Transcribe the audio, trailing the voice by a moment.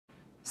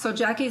So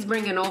Jackie's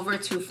bringing over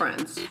 2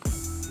 friends.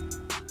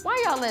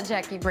 Why y'all let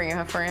Jackie bring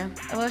her friend?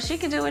 Well, she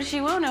can do what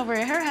she want over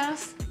at her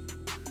house.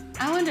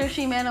 I wonder if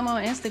she met him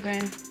on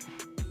Instagram.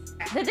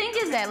 The thing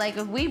is that, like,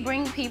 if we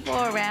bring people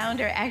around,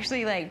 they're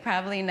actually, like,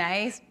 probably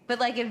nice. But,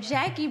 like, if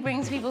Jackie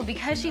brings people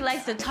because she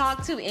likes to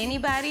talk to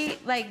anybody,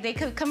 like, they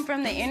could come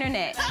from the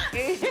internet.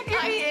 It could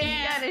be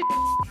any kind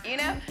of you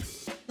know?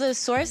 The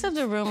source of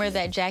the rumor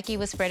that Jackie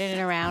was spreading it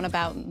around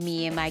about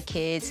me and my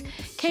kids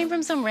came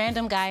from some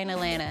random guy in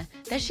Atlanta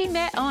that she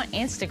met on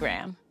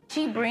Instagram.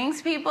 She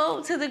brings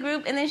people to the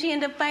group, and then she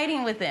ended up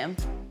fighting with them.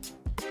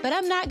 But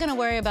I'm not gonna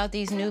worry about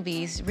these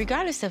newbies,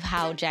 regardless of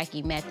how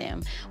Jackie met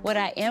them. What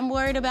I am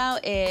worried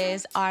about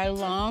is our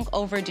long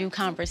overdue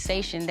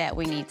conversation that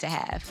we need to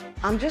have.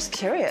 I'm just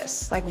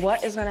curious, like,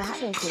 what is gonna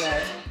happen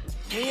today?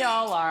 We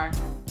all are.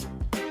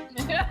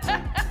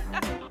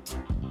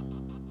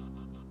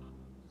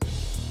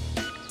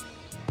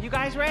 You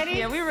guys ready?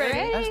 Yeah, we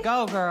ready. Let's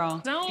go,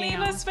 girl. Don't leave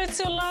us for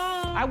too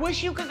long. I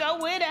wish you could go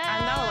with us. I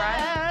know,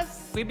 right?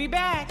 We'll be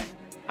back.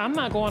 I'm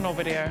not going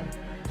over there.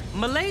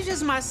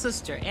 Malaysia's my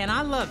sister, and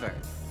I love her.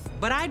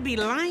 But I'd be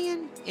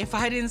lying if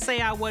I didn't say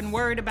I wasn't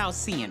worried about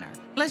seeing her.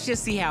 Let's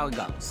just see how it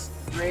goes.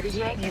 Ready,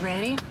 Jack? You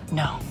ready?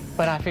 No,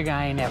 but I figure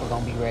I ain't never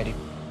gonna be ready.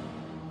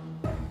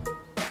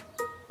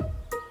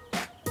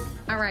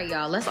 All right,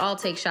 y'all, let's all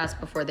take shots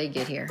before they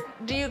get here.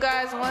 Do you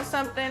guys want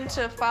something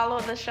to follow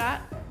the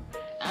shot?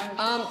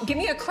 Give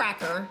me a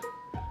cracker.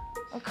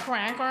 A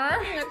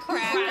cracker? A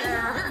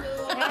cracker.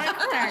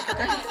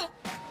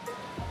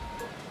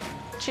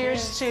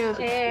 Cheers to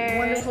a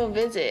wonderful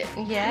visit.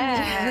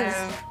 Yes.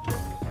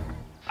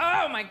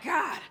 Oh my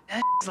God.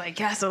 That's like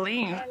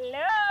gasoline. Hello.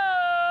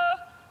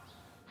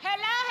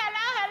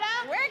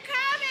 Hello. We're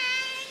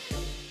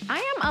coming. I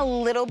am a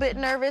little bit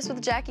nervous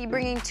with Jackie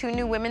bringing 2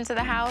 new women to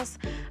the house.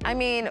 I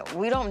mean,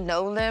 we don't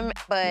know them,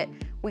 but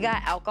we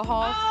got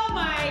alcohol. Oh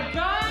my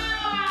God!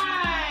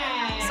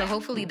 So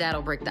hopefully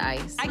that'll break the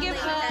ice. I give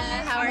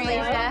How are you?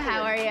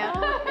 How are you?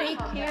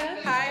 Thank you.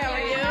 Hi, how are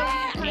you?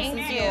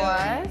 Thank you.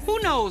 Who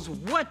knows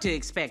what to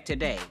expect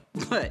today,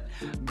 but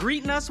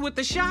greeting us with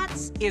the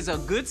shots is a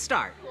good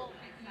start.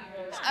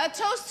 A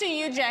toast to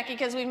you, Jackie,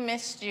 because we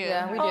missed you.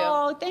 Yeah, we do.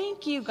 Oh,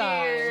 thank you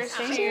guys.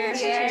 Cheers.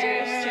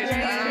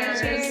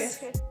 Cheers.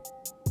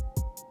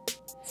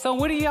 So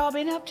what have y'all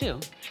been up to?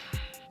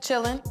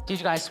 Chilling. Did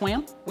you guys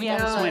swim? We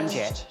haven't swim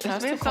yet.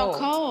 It's been so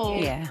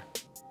cold. Yeah.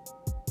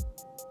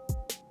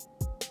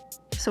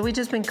 So we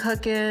just been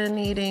cooking,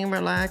 eating,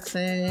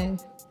 relaxing.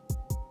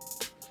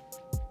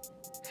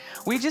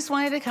 We just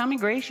wanted to come and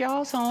grace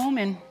y'all's home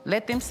and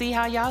let them see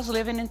how y'all's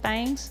living and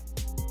things.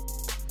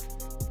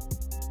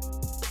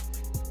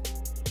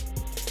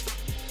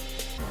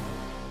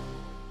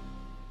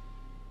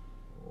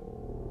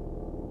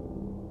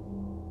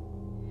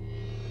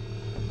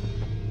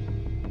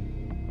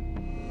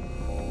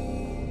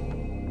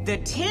 The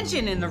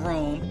tension in the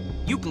room,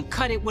 you can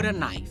cut it with a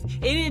knife.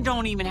 It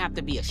don't even have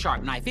to be a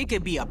sharp knife. It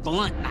could be a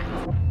blunt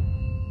knife.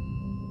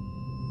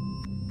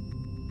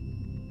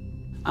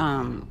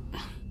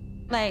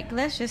 Like,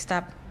 let's just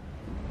stop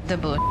the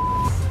bull.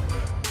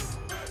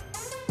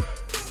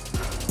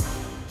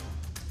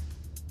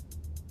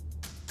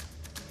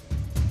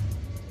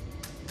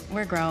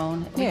 We're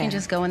grown. We Yeah. can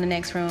just go in the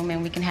next room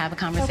and we can have a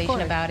conversation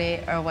course. about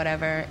it or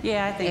whatever.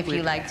 Yeah, I think if we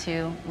you do like that.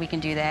 to, we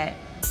can do that.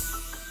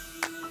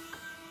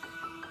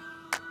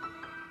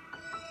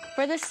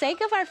 For the sake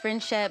of our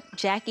friendship,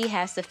 Jackie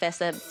has to fess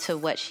up to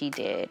what she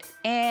did.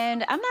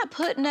 And I'm not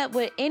putting up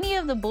with any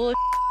of the bull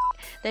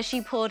that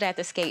she pulled at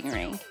the skating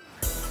rink.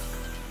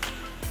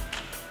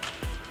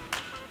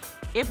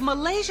 If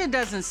Malaysia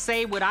doesn't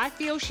say what I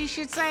feel she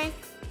should say,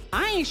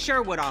 I ain't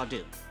sure what I'll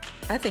do.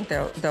 I think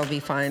they'll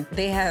be fine.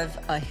 They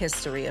have a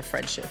history of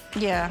friendship.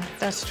 Yeah,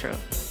 that's true.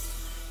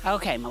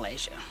 Okay,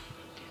 Malaysia.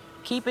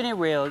 Keeping it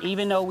real,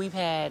 even though we've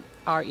had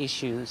our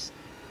issues,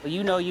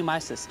 you know you my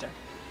sister.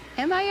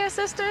 Am I your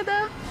sister,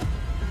 though?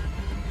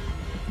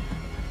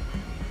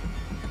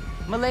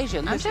 Malaysia,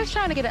 I'm listen. just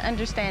trying to get an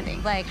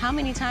understanding. Like, how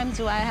many times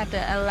do I have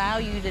to allow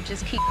you to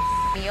just keep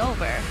me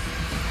over?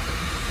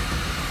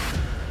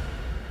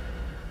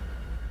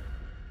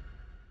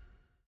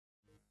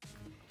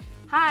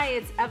 Hi,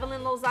 it's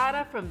Evelyn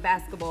Lozada from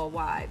Basketball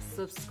Wives.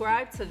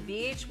 Subscribe to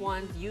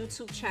VH1's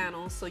YouTube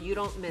channel so you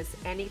don't miss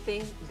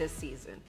anything this season.